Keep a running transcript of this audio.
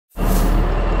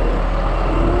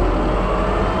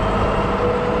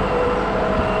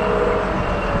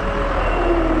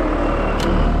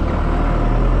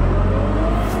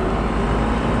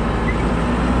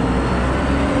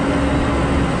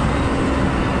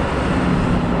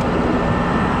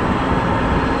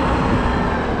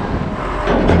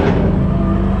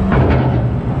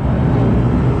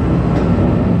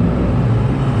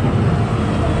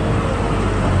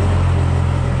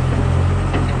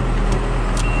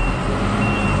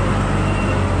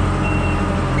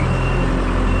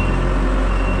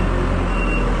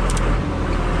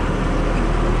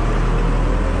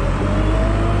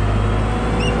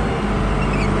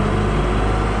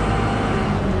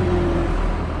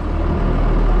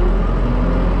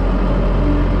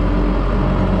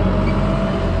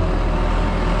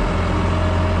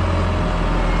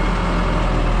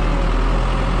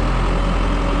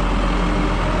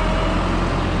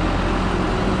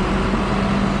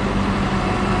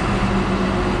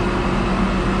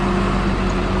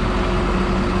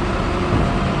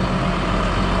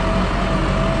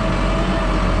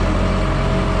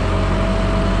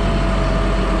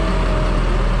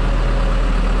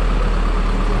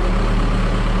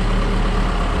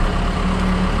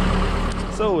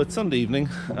it's Sunday evening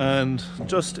and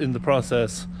just in the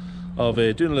process of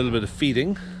doing a little bit of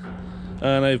feeding,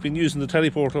 and I've been using the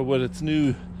teleporter with its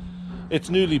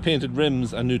newly painted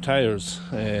rims and new tyres.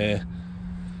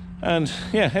 And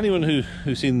yeah, anyone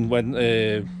who's seen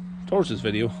Torch's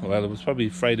video, well, it was probably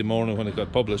Friday morning when it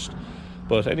got published,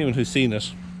 but anyone who's seen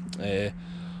it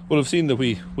will have seen that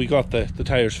we got the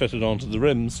tyres fitted onto the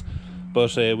rims,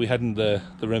 but we hadn't the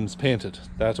rims painted.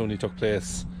 That only took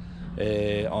place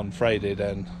on Friday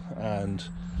then, and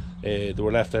they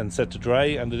were left then set to dry,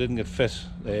 and they didn't get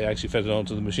actually fitted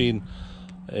onto the machine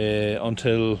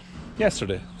until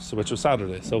yesterday, which was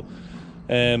Saturday. So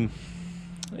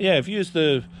yeah, I've used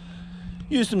the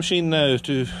machine now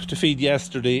to feed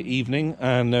yesterday evening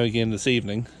and now again this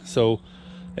evening. So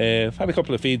I've had a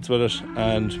couple of feeds with it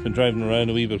and been driving around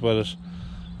a wee bit with it,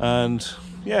 and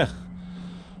yeah,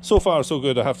 so far so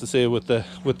good, I have to say, with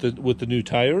the new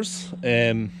tyres.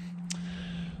 A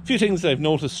few things that I've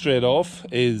noticed straight off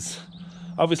is,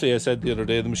 obviously I said the other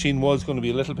day the machine was going to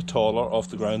be a little bit taller off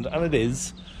the ground, and it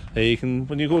is.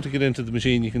 When you go to get into the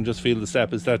machine, you can just feel the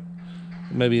step is that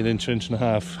maybe an inch and a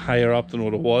half higher up than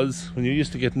what it was. When you're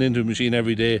used to getting into a machine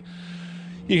every day,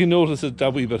 you can notice it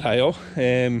that wee bit higher,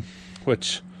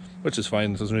 which is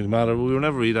fine. It doesn't really matter. We were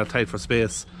never really that tight for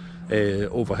space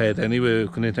overhead anyway,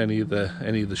 going into any of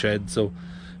the sheds, so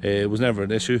it was never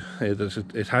an issue. That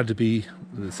it had to be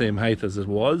the same height as it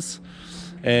was.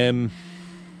 But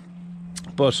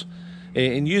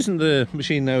in using the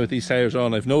machine now with these tyres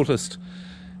on, I've noticed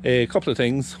a couple of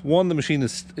things. One, the machine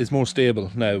is more stable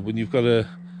now. When you've got a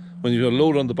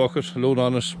load on the bucket, a load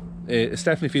on it, it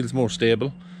definitely feels more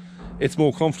stable. It's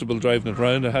more comfortable driving it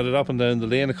around. I had it up and down the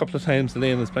lane a couple of times. The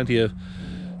lane has plenty of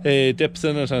dips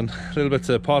in it and little bits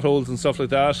of potholes and stuff like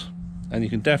that, and you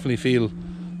can definitely feel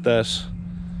that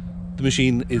the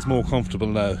machine is more comfortable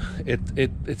now.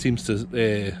 It seems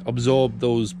to absorb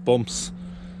those bumps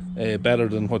better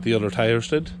than what the other tyres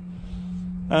did.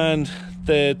 And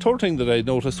the third thing that I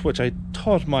noticed, which I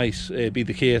thought might be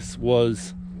the case,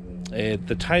 was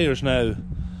the tyres now,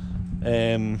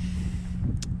 they're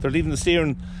leaving the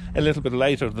steering a little bit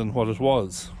lighter than what it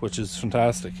was, which is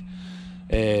fantastic.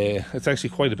 It's actually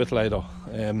quite a bit lighter.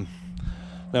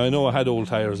 Now I know I had old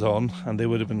tyres on, and they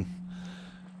would have been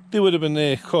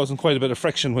causing quite a bit of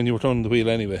friction when you were turning the wheel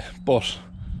anyway, but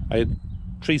I had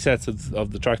 3 sets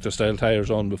of the tractor style tyres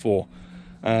on before,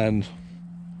 and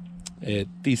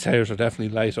these tyres are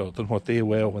definitely lighter than what they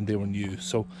were when they were new.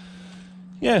 So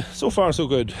yeah, so far so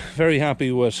good. Very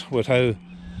happy with how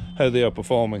they are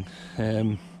performing.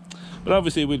 But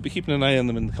obviously we'll be keeping an eye on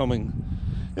them in the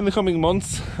coming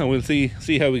months, and we'll see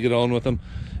how we get on with them.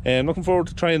 I'm looking forward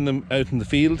to trying them out in the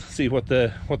field, see what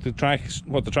the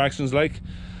traction's like.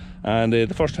 And the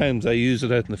first times I use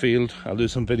it out in the field, I'll do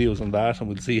some videos on that, and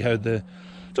we'll see how they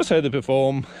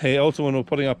perform. Also, when we're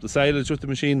putting up the silage with the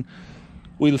machine,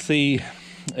 we'll see.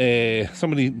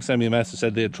 Somebody sent me a message,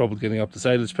 said they had trouble getting up the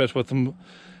silage pit with them.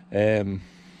 I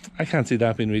can't see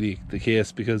that being really the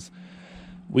case, because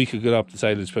we could get up the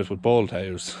silage pit with ball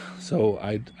tyres, so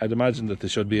I'd imagine that they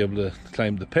should be able to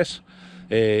climb the pit.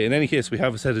 In any case, we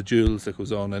have a set of jewels that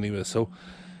goes on anyway, so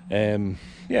yeah,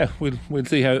 we'll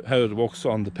see how it works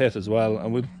on the pit as well,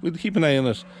 and we'll keep an eye on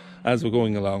it as we're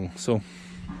going along. So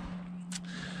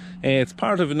it's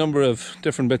part of a number of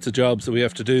different bits of jobs that we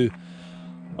have to do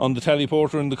on the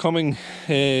teleporter in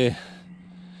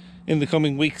the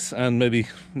coming weeks and maybe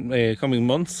coming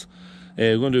months.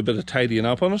 We're going to do a bit of tidying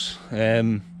up on it.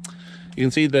 You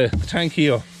can see the tank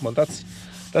here. Well, that's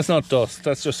not dust,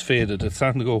 that's just faded. It's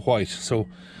starting to go white, so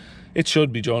it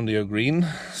should be John Deere green.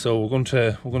 So we're going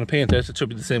to paint it. It should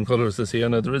be the same colour as this here.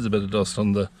 Now there is a bit of dust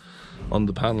on the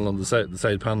panel, on the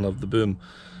side panel of the boom,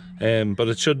 but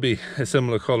it should be a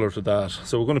similar colour to that.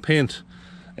 So we're going to paint.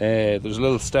 There's a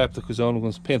little step that goes on. We're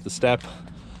going to paint the step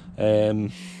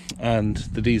and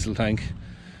the diesel tank,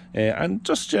 and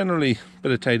just generally a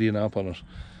bit of tidying up on it.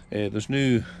 There's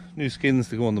new skins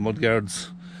to go on the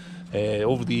mudguards.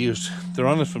 Over the years, they're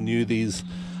on it from new, these,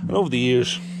 and over the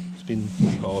years it's been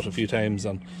bought a few times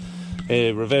and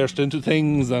reversed into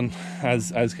things, and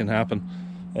as can happen.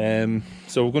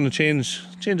 So we're going to change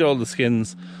all the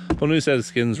skins, put a new set of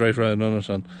skins right around on it,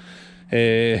 and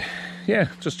yeah,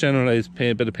 just generalise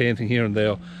a bit of painting here and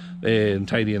there, and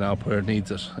tidying up where it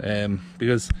needs it,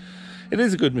 because it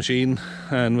is a good machine,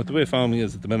 and with the way farming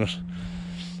is at the minute,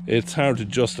 it's hard to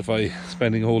justify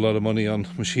spending a whole lot of money on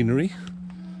machinery.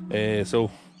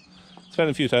 So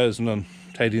spending a few thousand on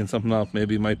tidying something up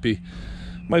maybe might be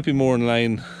more in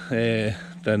line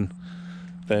than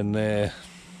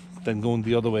going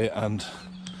the other way and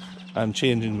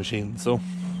changing machines. So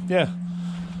yeah,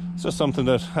 it's just something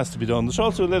that has to be done. There's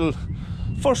also a little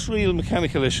first real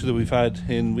mechanical issue that we've had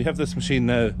we have this machine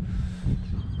now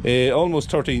almost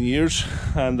 13 years,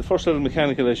 and the first little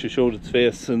mechanical issue showed its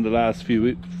face in the last few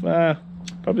weeks,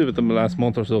 probably within the last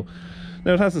month or so.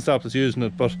 Now it hasn't stopped us using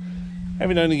it, but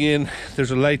every now and again there's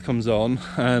a light comes on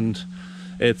and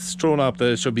it's thrown up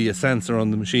that it should be a sensor on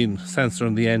the machine, sensor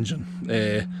on the engine.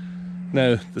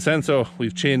 Now the sensor,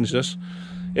 we've changed it.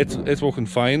 It's working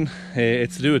fine.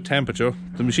 It's to do with temperature.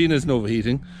 The machine isn't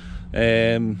overheating,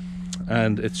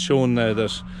 and it's shown now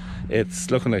that it's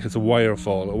looking like it's a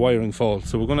wiring fault.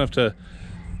 So we're going to have to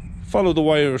follow the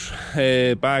wires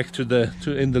back to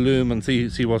in the loom and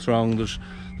see what's wrong. There's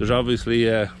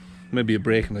obviously maybe a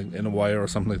break in a wire or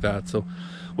something like that. So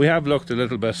we have looked a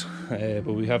little bit,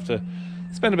 but we have to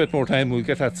spend a bit more time. We'll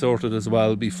get that sorted as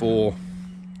well before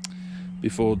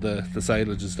the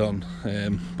silage is done.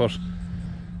 But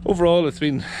overall, it's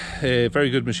been a very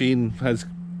good machine. Has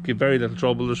given very little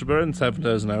trouble. There's around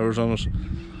 7,000 hours on it,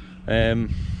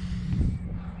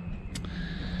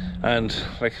 and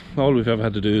like all we've ever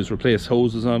had to do is replace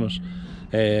hoses on it.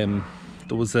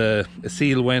 There was a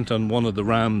seal went on one of the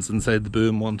rams inside the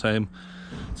boom one time,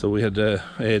 so we had to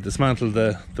dismantle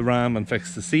the ram and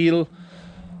fix the seal.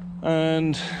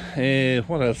 And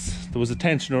what else? There was a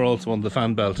tensioner also on the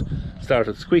fan belt,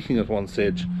 started squeaking at one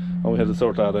stage, and we had to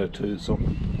sort that out too. So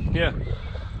yeah,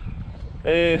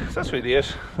 so that's really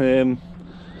it.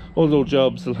 All those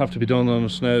jobs will have to be done on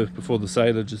it now before the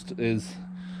silage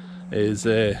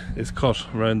is cut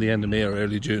around the end of May or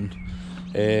early June.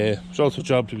 There's also a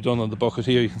job to be done on the bucket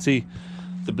here. You can see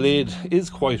the blade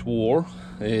is quite wore.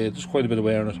 There's quite a bit of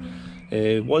wear on it.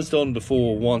 It was done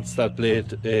before once, that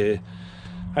blade.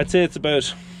 I'd say it's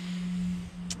about,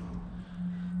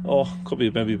 could be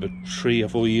maybe about 3 or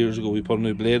 4 years ago we put a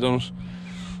new blade on it,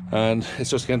 and it's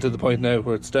just getting to the point now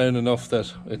where it's down enough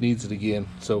that it needs it again.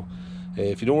 So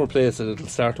if you don't replace it, it'll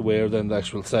start to wear then the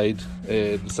actual side,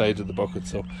 the side of the bucket.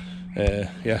 So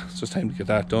yeah, it's just time to get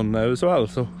that done now as well.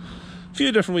 So a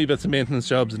few different wee bits of maintenance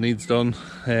jobs that needs done,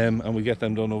 and we get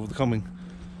them done over the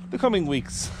coming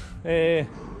weeks. We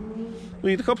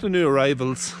had a couple of new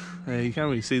arrivals. You can't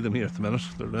really see them here at the minute.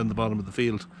 They're down the bottom of the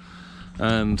field,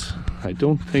 and I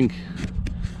don't think,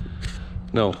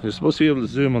 no, you're supposed to be able to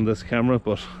zoom on this camera,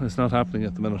 but it's not happening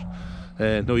at the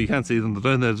minute. No, you can't see them.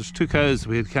 They're down there. There's 2 cows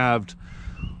we had calved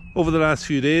over the last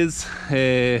few days.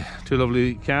 2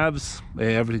 lovely calves,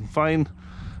 everything fine.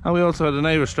 And we also had an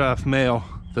Irish Draft male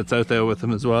that's out there with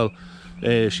them as well.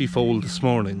 She foaled this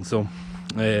morning, so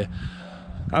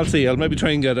I'll see. I'll maybe try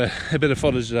and get a bit of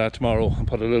footage of that tomorrow and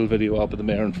put a little video up of the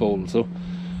mare and foal. So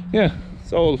yeah,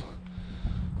 it's all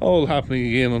happening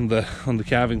again on the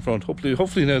calving front.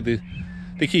 Hopefully now they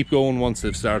keep going. Once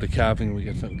they've started calving, we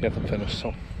get them finished.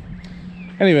 So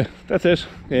anyway, that's it.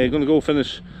 Gonna go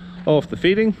finish off the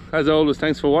feeding. As always,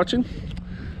 thanks for watching,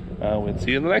 and we'll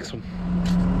see you in the next one.